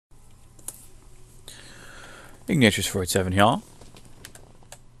Ignatius47 here.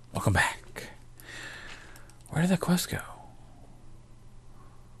 Welcome back. Where did that quest go?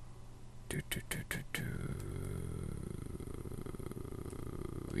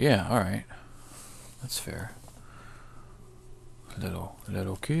 Yeah, alright. That's fair.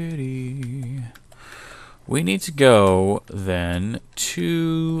 Little kitty. We need to go then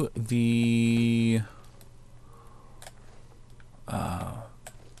to the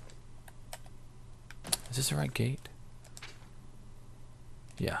is this the right gate?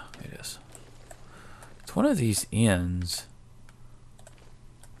 Yeah, it is. It's one of these inns.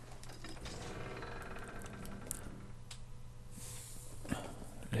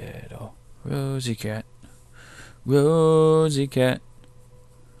 Little Rosie cat. Rosie cat.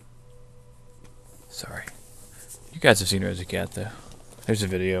 Sorry. You guys have seen Rosie Cat though. There's a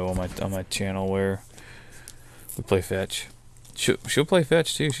video on my channel where we play fetch. She'll play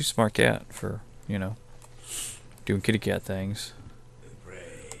fetch too. She's a smart cat for, you know, doing kitty cat things.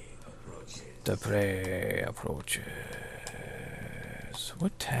 The prey approaches.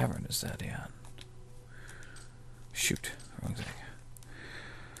 What tavern is that in? Shoot, wrong thing.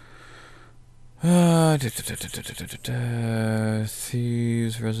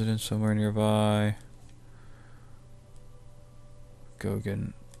 Thieves, residents somewhere nearby.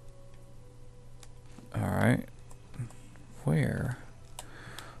 Gogan. Alright. Where?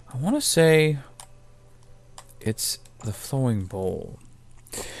 I want to say it's the Flowing Bowl.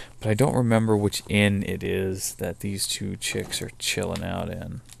 But I don't remember which inn it is that these two chicks are chilling out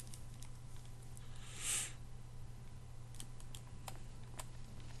in.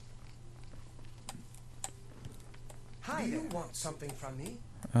 Hi, do you want something from me?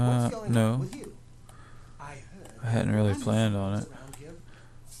 No. I hadn't really planned on it.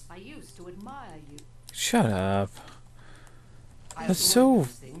 I used to admire you. Shut up. That's so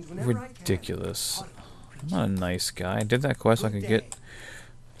ridiculous. I'm not a nice guy. I did that quest so I could get,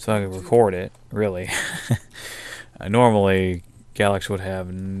 so I could record it, really. Normally, Galax would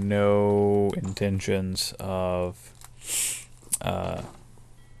have no intentions of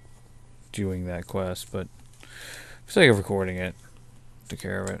doing that quest, but for the sake of recording it, took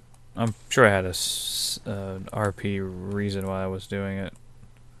care of it. I'm sure I had a RP reason why I was doing it.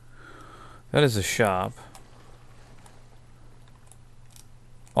 That is a shop.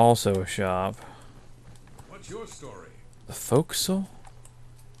 Also a shop. What's your story? The forecastle?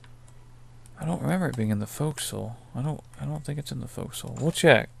 I don't remember it being in the forecastle. I don't think it's in the forecastle. We'll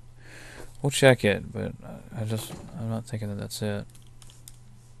check. We'll check it, but I'm not thinking that that's it.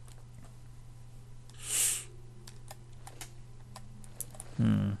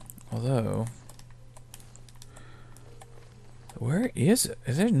 Although, where is it?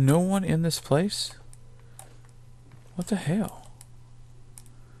 Is there no one in this place? What the hell?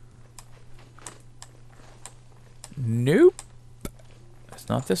 Nope. It's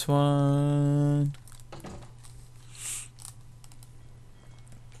not this one.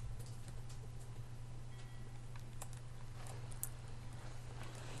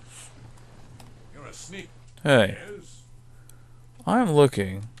 You're a sneak. Hey. Yes. I'm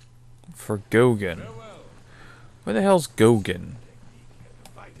looking for Gogan. Farewell. Where the hell's Gogan?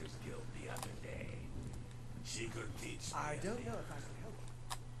 I don't know if I can help you,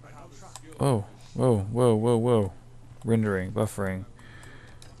 but I'll try. Oh, whoa. Rendering, buffering.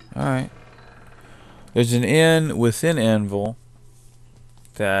 Alright. There's an inn within Anvil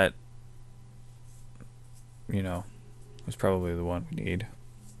that, you know, is probably the one we need.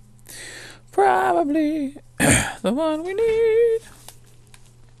 Probably the one we need.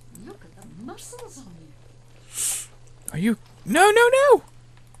 Look at the muscles on you. Are you? No!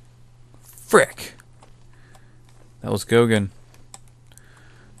 Frick. That was Gogan.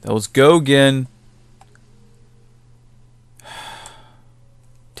 That was Gogan.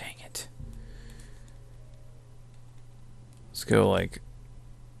 Dang it. Let's go like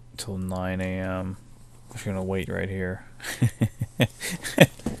till 9 a.m. I'm just gonna wait right here. I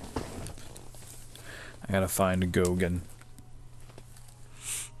gotta find a Gogan.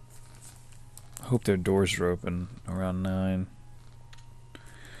 I hope their doors are open around 9.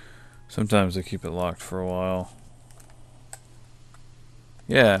 Sometimes they keep it locked for a while.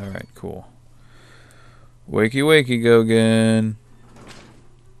 Yeah, alright, cool. Wakey, Gogan.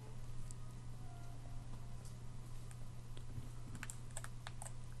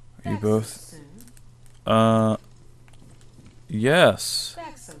 Are you both? Yes.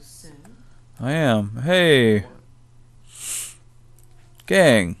 Back so soon. I am. Hey.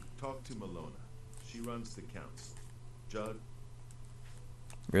 Gang. Talk to Malona. She runs the council. Judd?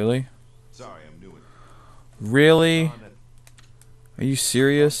 Really? Sorry, I'm new at Really? Are you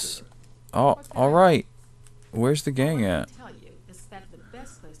serious? Oh, alright. Where's the gang All I at? can tell you is that the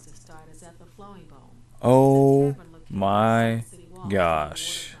best place to start is at the Flowing Bowl. Oh It's a tavern located my inside the city walls on the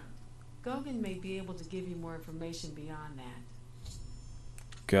gosh. waterfront. Gogan may be able to give you more information beyond that.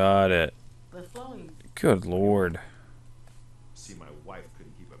 Got it. The Flowing Good lord. See, my wife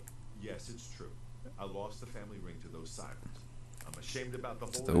couldn't keep up. Yes, it's true. I lost the family ring to those sirens. I'm ashamed about the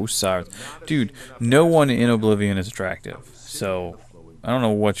whole Those sirens. but not Dude, ashamed enough no to one ask in you. Oblivion is I attractive. was sitting in So, the flowing I don't know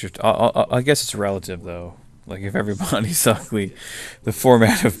what you're... I guess it's relative, though. Like, if everybody's ugly, the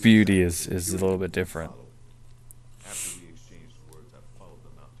format of beauty is a little bit different. After we exchanged words, I followed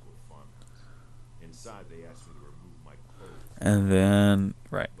them out to a farmhouse. Inside, they asked me to remove my clothes. And then...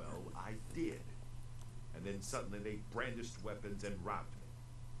 Right. Well, I did. And then suddenly they brandished weapons and robbed me.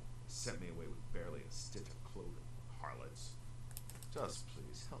 Sent me away with barely a stitch of clothing. Harlots. Just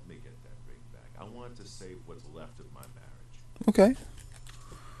please, help me get that ring back. I want to save what's left of my marriage. Okay.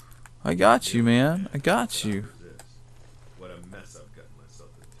 I got you, man. I got you. What a mess I've gotten myself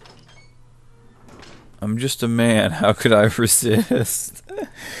into. I'm just a man. How could I resist?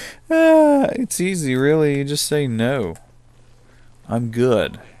 It's easy, really. You just say no. I'm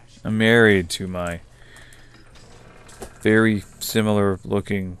good. I'm married to my very similar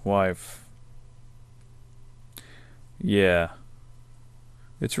looking wife. Yeah.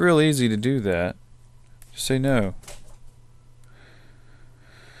 It's real easy to do that. Just say no.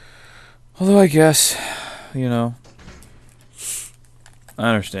 Although I guess, you know, I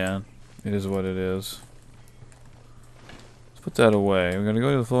understand. It is what it is. Let's put that away. We're going to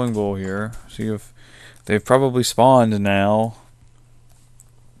go to the flowing bowl here. See if they've probably spawned now.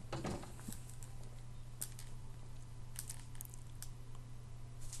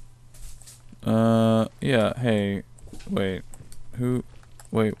 Yeah, hey, wait,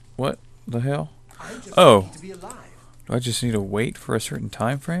 wait, what the hell? I'm just Oh. lucky to be alive. Do I just need to wait for a certain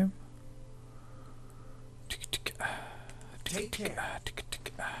time frame? Take care.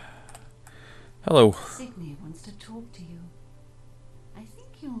 Hello. Signy wants to talk to you. I think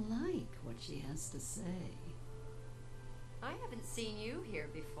you'll like what she has to say. I haven't seen you here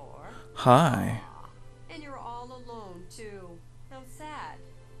before. Hi. Aw, and you're all alone, too. How sad.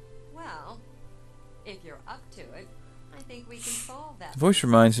 Well, if you're up to it, I think we can solve that. The voice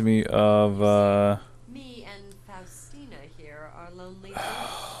reminds me of, Me and Faustina here are lonely.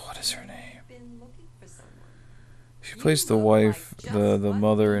 what is her name? Been looking for someone. She plays the wife, the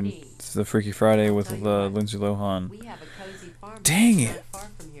mother in the Freaky Friday with Lindsay Lohan. We have a cozy farm Dang not it! far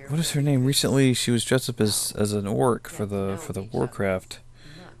from here What is her where name? we Recently, she was dressed up as an orc for get to know the each Warcraft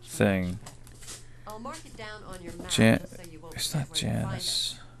other much thing. better. I'll mark it down on your map Jan, just so you won't it's forget not where to find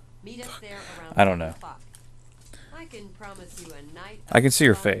Janice. us. Meet us there around I don't 7 know. o'clock. I can promise you a night I of can see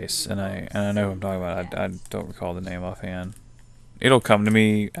her fun face, you and won't I know who I'm soon talking about. I forget. don't recall the name offhand. It'll come to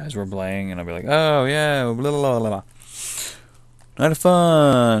me as we're playing, and I'll be like, oh yeah, blah blah blah blah. Night of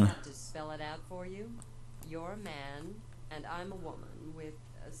fun. To spell it out for you, you're a man and I'm a woman with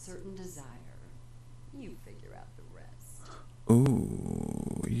a certain desire. You figure out the rest.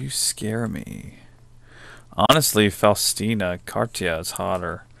 Ooh, you scare me. Honestly, Faustina Cartia is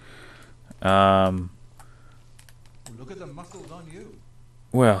hotter. Look at the muscles on you.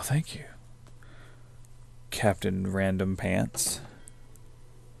 Well, thank you, Captain Random Pants.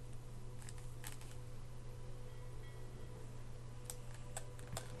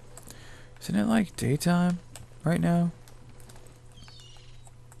 Isn't it like daytime right now?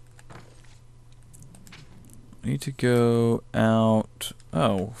 Need to go out.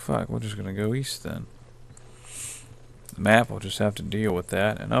 Oh, fuck. We're just gonna go east then. The map will just have to deal with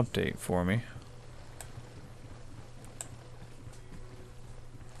that and update for me.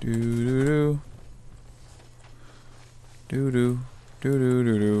 Do do do. Do do. Do do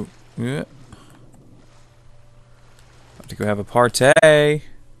do do. Yeah. Have to go have a party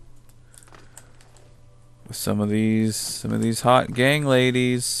with some of these hot gang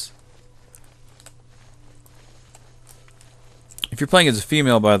ladies. If you're playing as a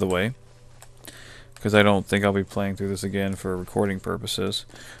female, by the way, because I don't think I'll be playing through this again for recording purposes,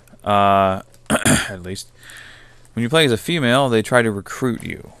 at least. When you play as a female, they try to recruit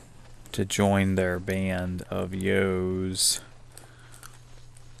you to join their band of yos.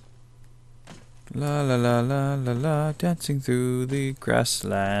 La la la la la la, dancing through the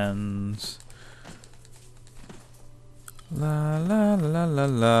grasslands. La la la la la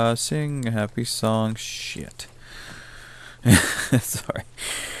la, sing a happy song. Shit. Sorry.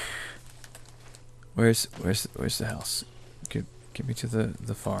 Where's the house? Get me to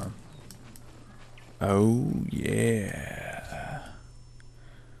the farm. Oh yeah.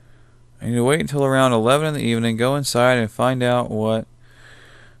 I need to wait until around 11 in the evening, go inside and find out what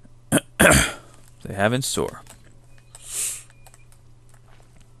they have in store.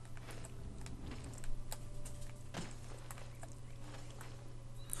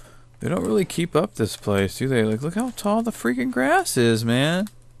 They don't really keep up this place, do they? Like, look how tall the freaking grass is, man.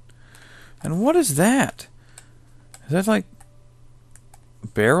 And what is that? Is that like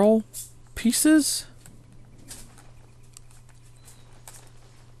barrel pieces?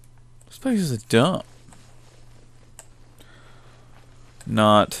 This place is a dump.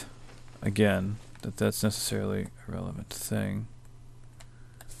 Not, again, that that's necessarily a relevant thing.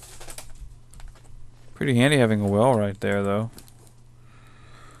 Pretty handy having a well right there, though.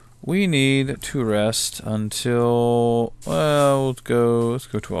 We need to rest until, well, let's go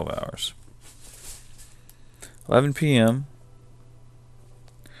 12 hours. 11 p.m.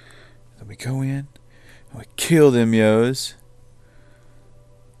 Then we go in and we kill them yos.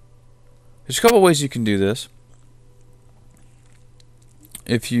 There's a couple ways you can do this.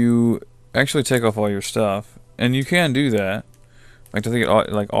 If you actually take off all your stuff, and you can do that, like I think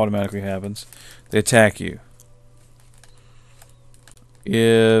it like automatically happens, they attack you.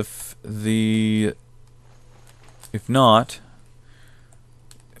 If not,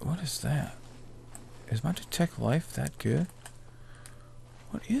 what is that? Is my detect life that good?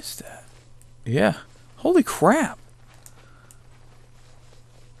 What is that? Yeah. Holy crap.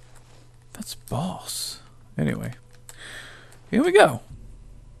 That's boss. Anyway. Here we go.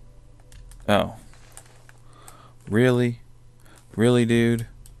 Oh. Really? Really, dude?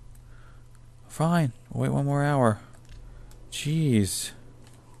 Fine. Wait one more hour. Jeez.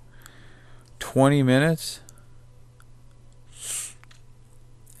 20 minutes?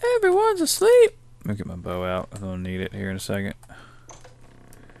 Everyone's asleep. Let me get my bow out. I'm gonna need it here in a second.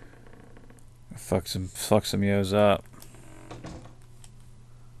 Fuck some yos up.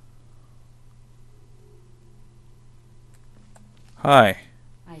 Hi.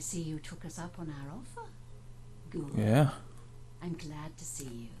 I see you took us up on our offer. Good. Yeah. I'm glad to see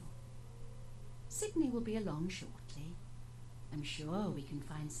you. Sydney will be along shortly. I'm sure we can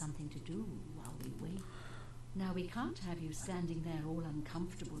find something to do while we wait. Now, we can't have you standing there all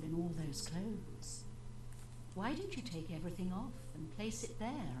uncomfortable in all those clothes. Why don't you take everything off and place it there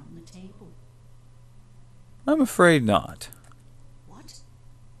on the table? I'm afraid not. What?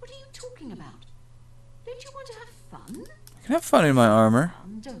 What are you talking about? Don't you want to have fun? I can have fun in my armor.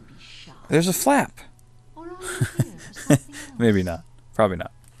 Don't be shy. There's a flap. Or are you here for something else? Maybe not. Probably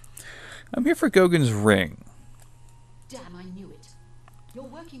not. I'm here for Gogan's ring. Damn, I knew it. You're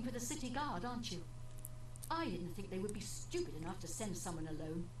working for the city guard, aren't you? I didn't think they would be stupid enough to send someone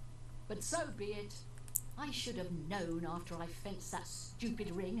alone. But so be it. I should have known after I fenced that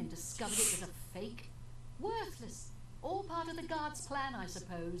stupid ring and discovered it was a fake. Worthless. All part of the guard's plan, I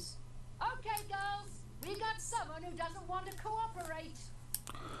suppose. Okay, girls. We got someone who doesn't want to cooperate.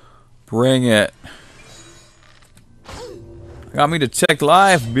 Bring it. Got me to check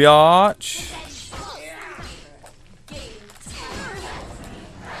live, biatch.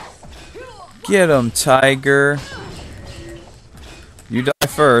 Get him, tiger. You die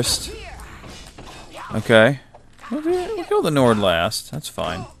first. Okay. We'll kill the Nord last. That's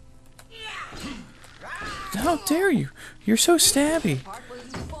fine. How dare you? You're so stabby.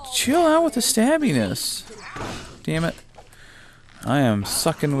 Chill out with the stabbiness. Damn it. I am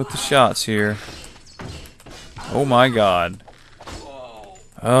sucking with the shots here. Oh my god.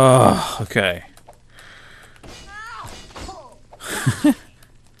 Oh, okay.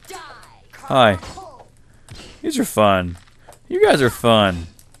 Hi. These are fun. You guys are fun.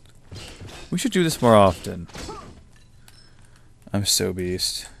 We should do this more often. I'm so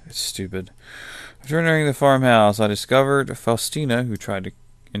beast. It's stupid. After entering the farmhouse, I discovered Faustina, who tried to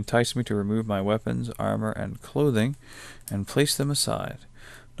entice me to remove my weapons, armor, and clothing, and place them aside.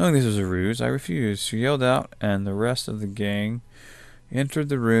 Knowing this was a ruse, I refused. She yelled out, and the rest of the gang entered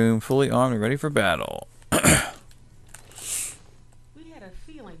the room, fully armed and ready for battle. We had a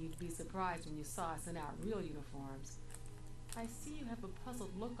feeling you'd be surprised when you saw us in our real uniforms. I see you have a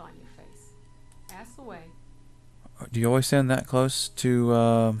puzzled look on your face. Ask away. Do you always stand that close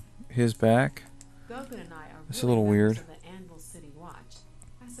to his back? Gogan and I are It's a little weird. Of the Anvil City Watch.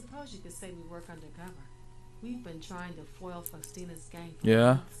 I suppose you could say we work undercover. We've been trying to foil Faustina's gang for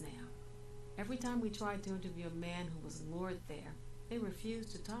months now. Every time we tried to interview a man who was lured there, they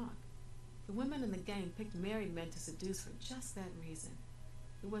refused to talk. The women in the gang picked married men to seduce for just that reason.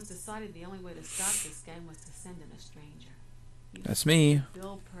 It was decided the only way to stop this gang was to send in a stranger. That's me.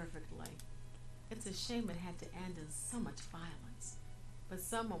 Bill perfectly. It's a shame it had to end in so much violence. But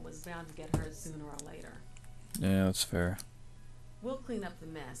someone was bound to get hurt sooner or later. Yeah, that's fair. We'll clean up the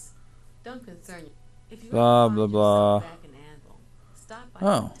mess. Don't concern you. If you Blah, ever blah, find blah. yourself back in Anvil, stop by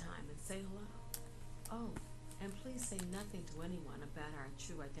Oh. anytime and say hello. Oh, and please say nothing to anyone about our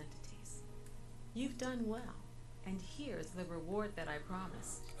true identities. You've done well. And here's the reward that I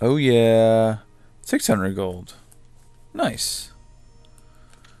promised. Oh yeah. 600 gold. Nice.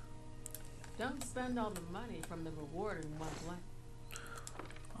 Don't spend all the money from the reward in one place.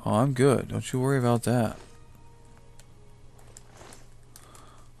 Oh, I'm good. Don't you worry about that.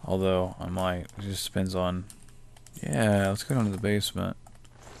 Although, I might. It just depends on... Yeah, let's go down to the basement.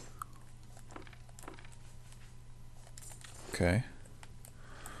 Okay.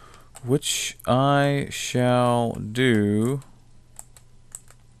 Which I shall do...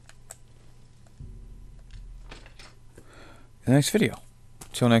 in the next video.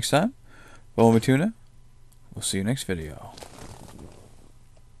 Till next time, follow me, Tuna. We'll see you next video.